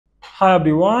Hi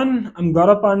everyone, I'm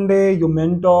Gaurav Pandey, your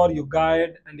mentor, your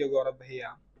guide, and your Gaurav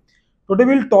here. Today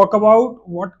we'll talk about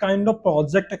what kind of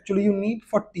project actually you need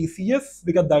for TCS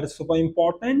because that is super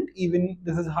important. Even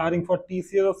this is hiring for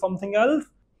TCS or something else,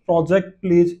 project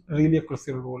plays really a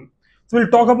crucial role. So we'll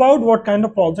talk about what kind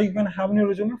of project you can have in your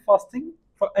resume. First thing,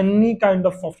 for any kind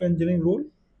of software engineering role.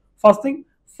 First thing.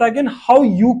 Second, how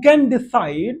you can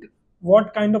decide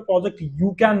what kind of project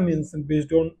you can mention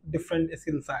based on different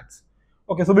skill sets.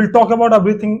 Okay, so we'll talk about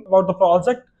everything about the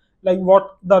project, like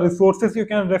what the resources you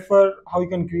can refer, how you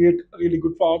can create really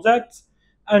good projects,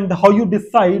 and how you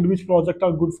decide which project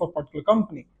are good for particular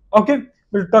company. Okay,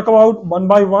 we'll talk about one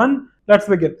by one. Let's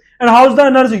begin. And how's the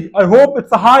energy? I hope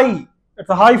it's a high. It's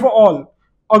a high for all.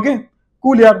 Okay,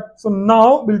 cool here. So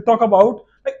now we'll talk about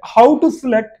like how to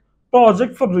select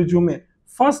project for resume.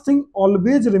 First thing,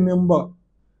 always remember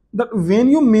that when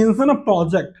you mention a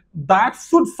project that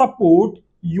should support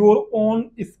your own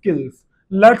skills.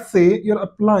 Let's say you are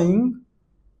applying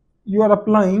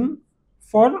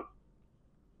for,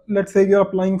 let's say you're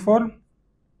applying for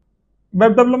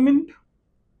web development,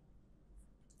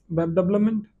 web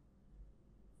development,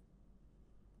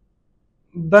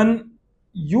 then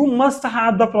you must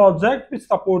have the project which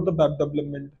support the web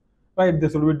development, right?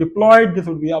 This will be deployed, this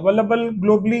will be available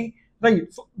globally, right?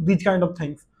 So these kind of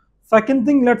things. Second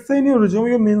thing, let's say in your resume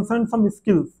you mentioned some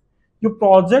skills. Your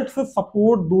project should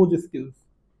support those skills.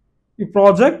 Your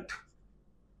project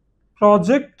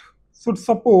should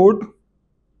support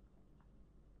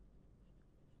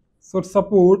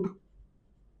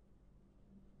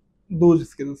those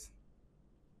skills.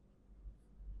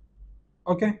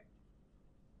 Okay,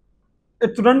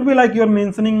 it shouldn't be like you're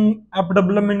mentioning app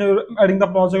development, you're adding the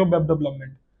project of web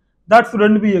development. That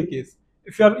shouldn't be a case.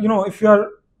 If you're, if you're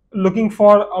looking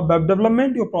for a web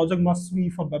development, your project must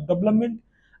be for web development.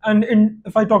 And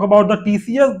if I talk about the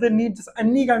TCS, they need just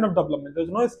any kind of development. There's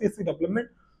no specific development.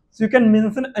 So you can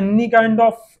mention any kind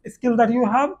of skill that you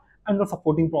have and the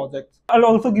supporting projects. I'll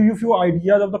also give you a few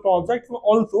ideas of the projects, and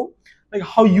also like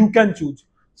how you can choose.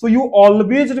 So you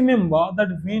always remember that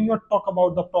when you talk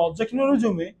about the project in your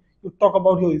resume, you talk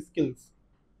about your skills.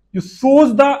 You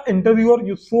shows the interviewer,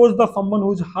 you shows the someone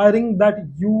who's hiring that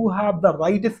you have the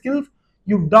right skills.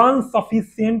 You've done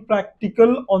sufficient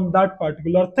practical on that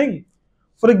particular thing.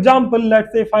 For example,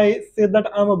 let's say if I say that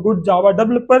I'm a good Java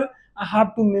developer, I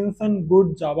have to mention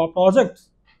good Java projects,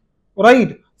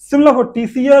 right? Similar for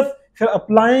TCS, if you're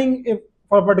applying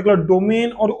for a particular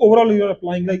domain, or overall you're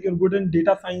applying, like you're good in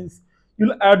data science,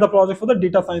 you'll add the project for the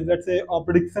data science, let's say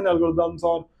prediction algorithms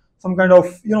or some kind of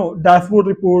dashboard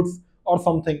reports or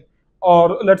something.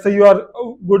 Or let's say you are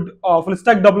a good full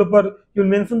stack developer, you'll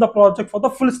mention the project for the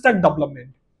full stack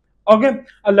development. Okay,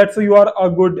 let's say you are a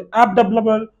good app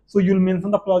developer, so you'll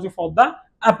mention the project for the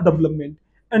app development.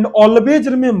 And always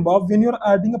remember, when you're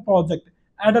adding a project,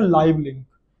 add a live link,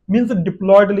 means a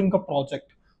deployed link of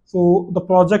project. So the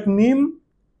project name,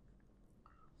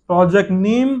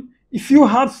 if you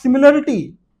have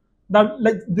similarity that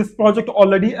like this project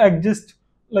already exists,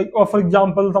 like, or for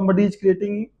example somebody is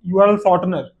creating URL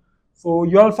shortener. So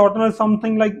URL shortener is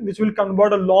something like which will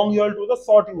convert a long URL to the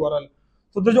short URL.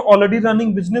 So there's already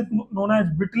running business known as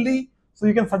Bitly, so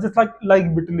you can suggest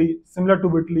like Bitly, similar to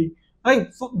Bitly,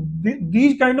 right? So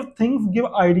these kind of things give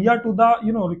idea to the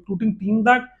recruiting team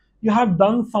that you have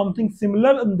done something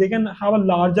similar, and they can have a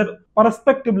larger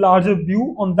perspective, larger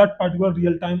view on that particular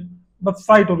real-time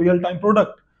website or real-time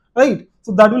product, right?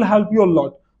 So that will help you a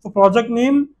lot. So project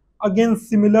name, again,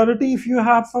 similarity. If you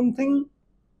have something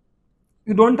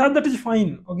you don't have, that is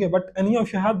fine. Okay, but any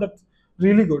of you have, that's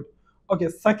really good. Okay,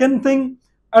 second thing,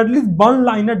 at least one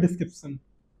liner description.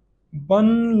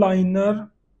 One liner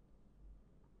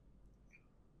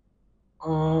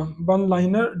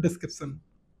description.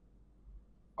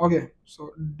 Okay,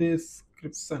 so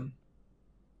description.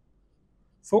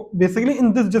 So basically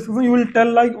in this description, you will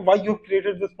tell like why you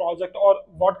created this project or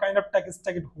what kind of tech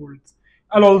stack it holds.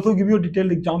 I'll also give you a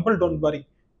detailed example, don't worry.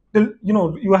 Till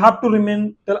you have to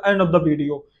remain till end of the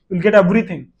video. You'll get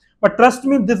everything. But trust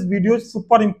me, this video is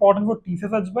super important for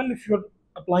TCS as well. If you're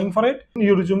applying for it, in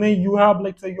your resume, you have,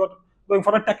 like, say you're going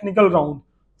for a technical round.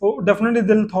 So definitely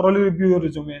they'll thoroughly review your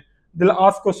resume. They'll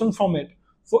ask questions from it.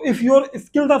 So if your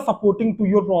skills are supporting to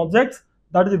your projects,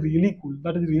 that is really cool.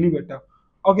 That is really better.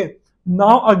 Okay.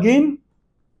 Now again,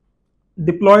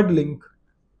 deployed link.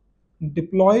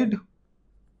 Deployed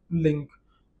link,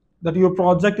 that your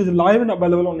project is live and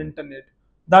available on internet,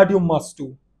 that you must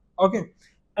do. Okay,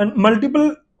 and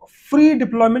multiple free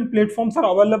deployment platforms are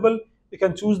available. You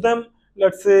can choose them.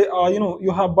 Let's say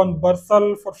you have one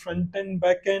Bursal for front end,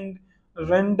 back end,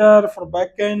 Render for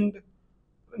back end,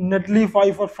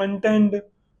 Netlify for front end,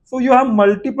 So you have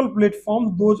multiple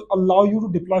platforms, those allow you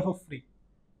to deploy for free.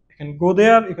 You can go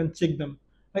there, you can check them,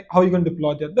 like how you can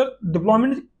deploy there. The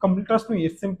deployment is complete, trust me,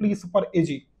 it's simply super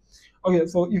easy. Okay,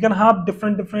 so you can have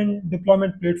different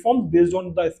deployment platforms based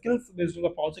on the skills, based on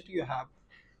the project you have.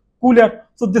 Cool, yeah.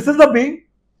 So this is the way.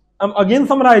 I'm again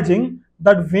summarizing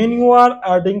that when you are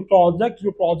adding project,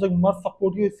 your project must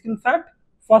support your skill set.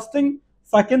 First thing.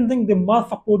 Second thing, they must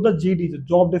support the GD, the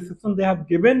job description they have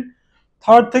given.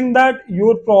 Third thing, that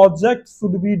your project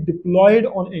should be deployed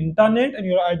on internet and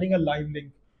you're adding a live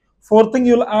link. Fourth thing,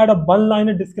 you'll add a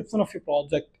one-liner description of your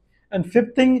project. And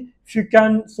fifth thing, if you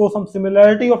can show some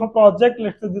similarity of a project,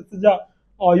 let's say this is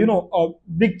a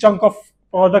big chunk of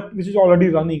product which is already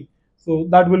running, so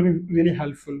that will be really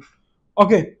helpful.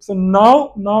 Okay, so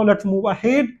now let's move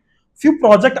ahead. Few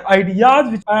project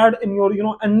ideas which add in your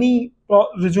any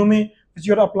resume which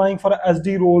you're applying for a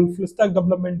SD role, full stack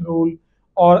development role,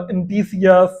 or in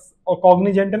TCS or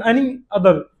Cognizant and any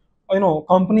other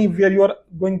company where you are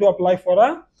going to apply for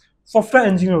a software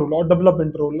engineer role or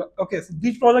development role. Okay, so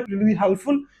these projects will be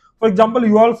helpful. For example,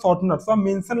 you are shortener, so I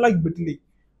mention like bitly.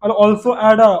 I'll also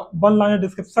add a one-liner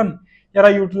description. Here I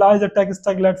utilize a tech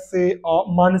stack, let's say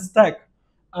M.Sc,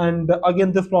 and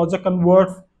again this project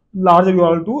converts larger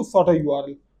URL to shorter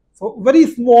URL. So very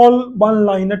small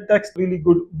one-liner text, really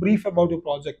good brief about your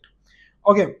project.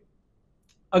 Okay,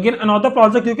 again another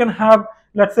project you can have,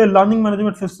 let's say learning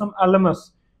management system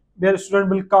LMS, where student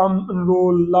will come,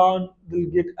 enroll, learn, they'll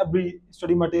get every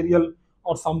study material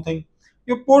or something.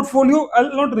 Your portfolio,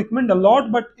 I'll not recommend a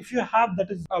lot, but if you have, that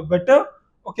is better.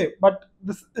 Okay, but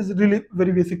this is really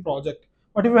very basic project,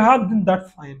 but if you have, then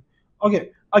that's fine.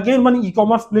 Okay, again one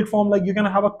e-commerce platform, like you can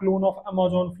have a clone of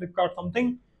Amazon, Flipkart,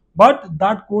 something, but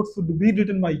that code should be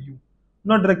written by you,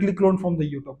 not directly cloned from the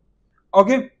YouTube.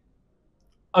 Okay,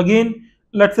 again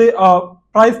let's say a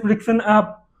price prediction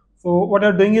app. So what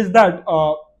you're doing is that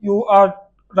you are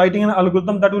writing an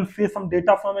algorithm that will fetch some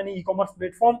data from any e-commerce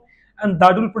platform, and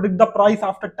that will predict the price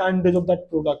after 10 days of that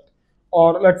product.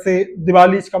 Or let's say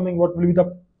Diwali is coming, what will be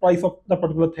the price of the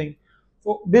particular thing.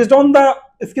 So based on the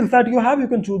skill set you have, you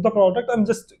can choose the product.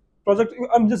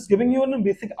 I'm just giving you a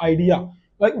basic idea,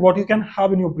 like what you can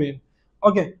have in your brain.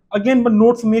 Okay, again, but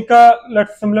notes maker,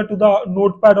 let's similar to the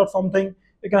notepad or something,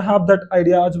 you can have that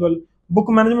idea as well. Book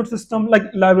management system, like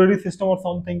library system or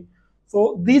something.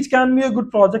 So these can be a good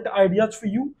project ideas for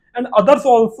you, and others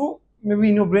also, maybe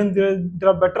in your brain there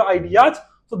are better ideas,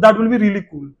 so that will be really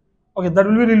cool. Okay, that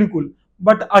will be really cool.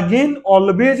 But again,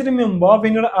 always remember,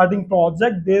 when you're adding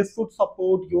project, they should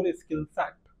support your skill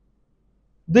set.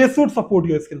 They should support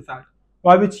your skill set,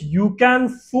 by which you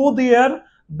can show there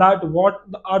that what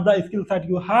are the skill set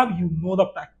you have, the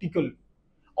practical.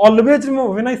 Always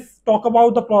remember, when I talk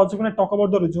about the project, when I talk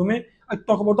about the resume, I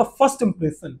talk about the first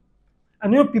impression.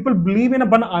 And people believe in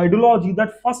one ideology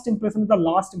that first impression is the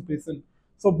last impression.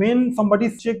 So when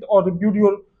somebody checked or reviewed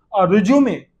your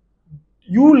resume,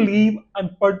 you leave a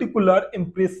particular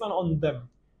impression on them.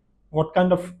 What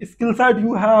kind of skill set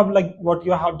you have, like what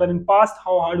you have done in past,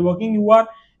 how hardworking you are,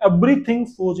 everything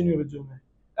shows in your resume.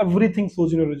 Everything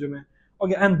shows in your resume.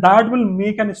 Okay, and that will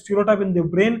make an stereotype in their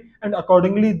brain, and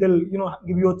accordingly they'll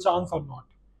give you a chance or not.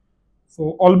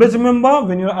 So always remember,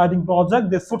 when you're adding project,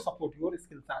 they should support your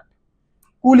skill set.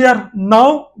 Cool, yeah.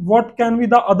 Now what can be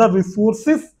the other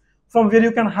resources from where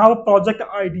you can have project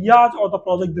ideas or the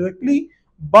project directly?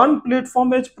 One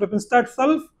platform is Prepinsta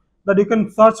itself, that you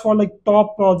can search for like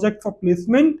top projects for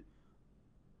placement.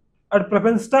 At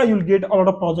Prepinsta, you'll get a lot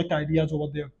of project ideas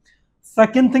over there.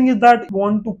 Second thing is that you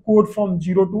want to code from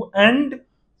zero to end.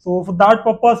 So for that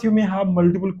purpose, you may have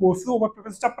multiple courses over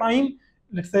Prepinsta Prime.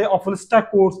 Let's say a full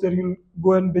stack course, there you'll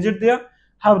go and visit there,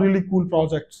 have really cool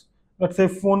projects. Let's say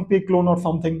phone pay clone or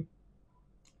something.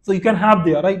 So you can have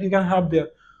there, right? You can have there.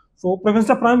 So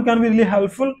Prepinsta Prime can be really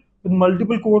helpful with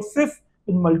multiple courses,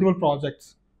 with multiple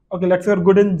projects. Okay, let's say you're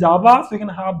good in Java, so you can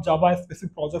have Java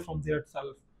specific project from there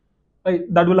itself. Right,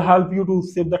 that will help you to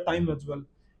save the time as well.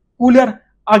 Cooler.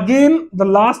 Again, the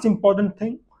last important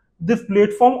thing, this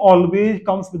platform always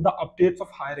comes with the updates of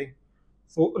hiring.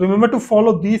 So remember to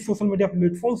follow these social media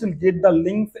platforms. You'll get the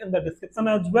links in the description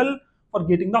as well for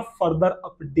getting the further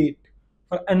update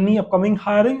for any upcoming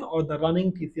hiring or the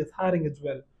running TCS hiring as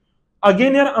well.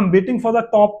 Again, here I'm waiting for the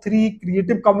top 3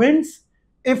 creative comments.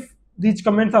 If these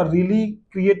comments are really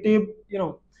creative,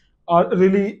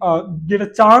 really get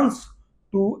a chance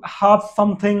to have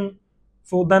something,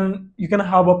 so then you can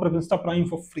have a Prepinsta Prime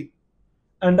for free.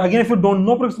 And again, if you don't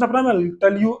know Prepinsta Prime, I'll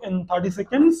tell you in 30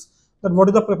 seconds that what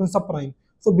is the Prepinsta Prime.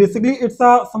 So basically, it's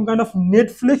some kind of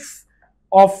Netflix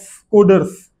of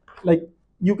coders. Like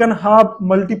you can have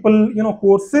multiple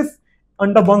courses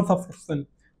under one subscription.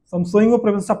 So I'm showing you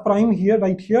Prep Insta Prime here,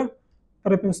 right here,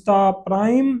 Prep Insta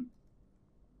Prime,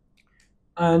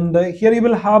 and here you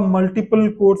will have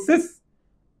multiple courses,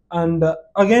 and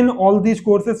again all these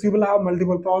courses you will have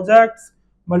multiple projects,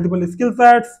 multiple skill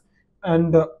sets,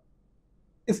 and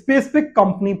specific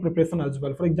company preparation as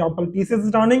well. For example, TCS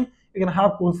is running, you can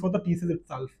have course for the TCS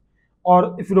itself.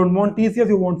 Or if you don't want TCS,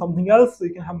 you want something else, so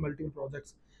you can have multiple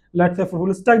projects. Let's say for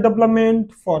full stack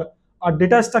development, for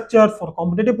data structure, for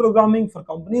competitive programming, for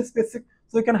company specific.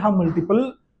 So you can have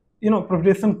multiple,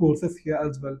 preparation courses here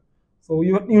as well. So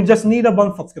you just need a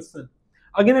one subscription.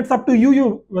 Again, it's up to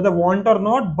you whether want or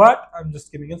not, but I'm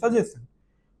just giving a suggestion.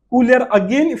 Cool here.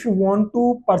 Again, if you want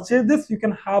to purchase this, you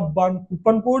can have one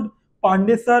coupon code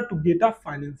Pandesa to get a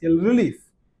financial relief.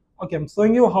 Okay, I'm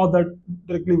showing you how that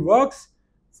directly works.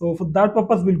 So for that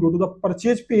purpose, we'll go to the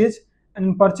purchase page, and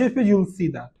in purchase page, you'll see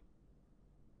that.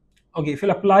 Okay, if you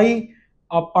apply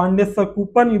a Pandesa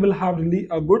coupon, you will have really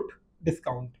a good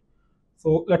discount.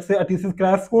 So let's say a TCS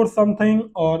crash course something,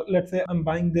 or let's say I'm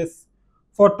buying this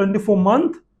for 24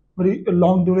 months, very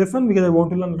long duration because I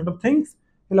want to learn a lot of things.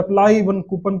 We'll apply one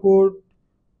coupon code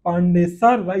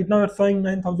Pandesa. Right now it's showing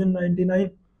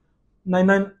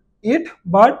 9,099,998.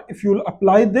 But if you'll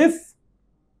apply this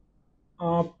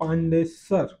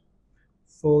Pandesa,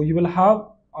 so you will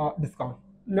have a discount.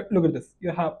 Look at this.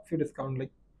 You have few discount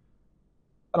like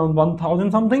around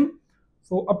 1,000 something.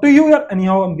 So up to you here.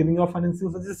 Anyhow, I'm giving you a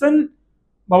financial suggestion.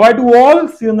 Bye bye to all.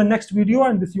 See you in the next video,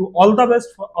 and wish you all the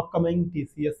best for upcoming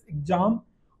TCS exam,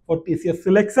 for TCS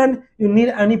selection. You need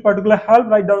any particular help,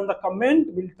 write down in the comment.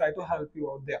 We'll try to help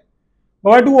you out there.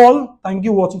 Bye bye to all. Thank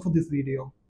you for watching for this video.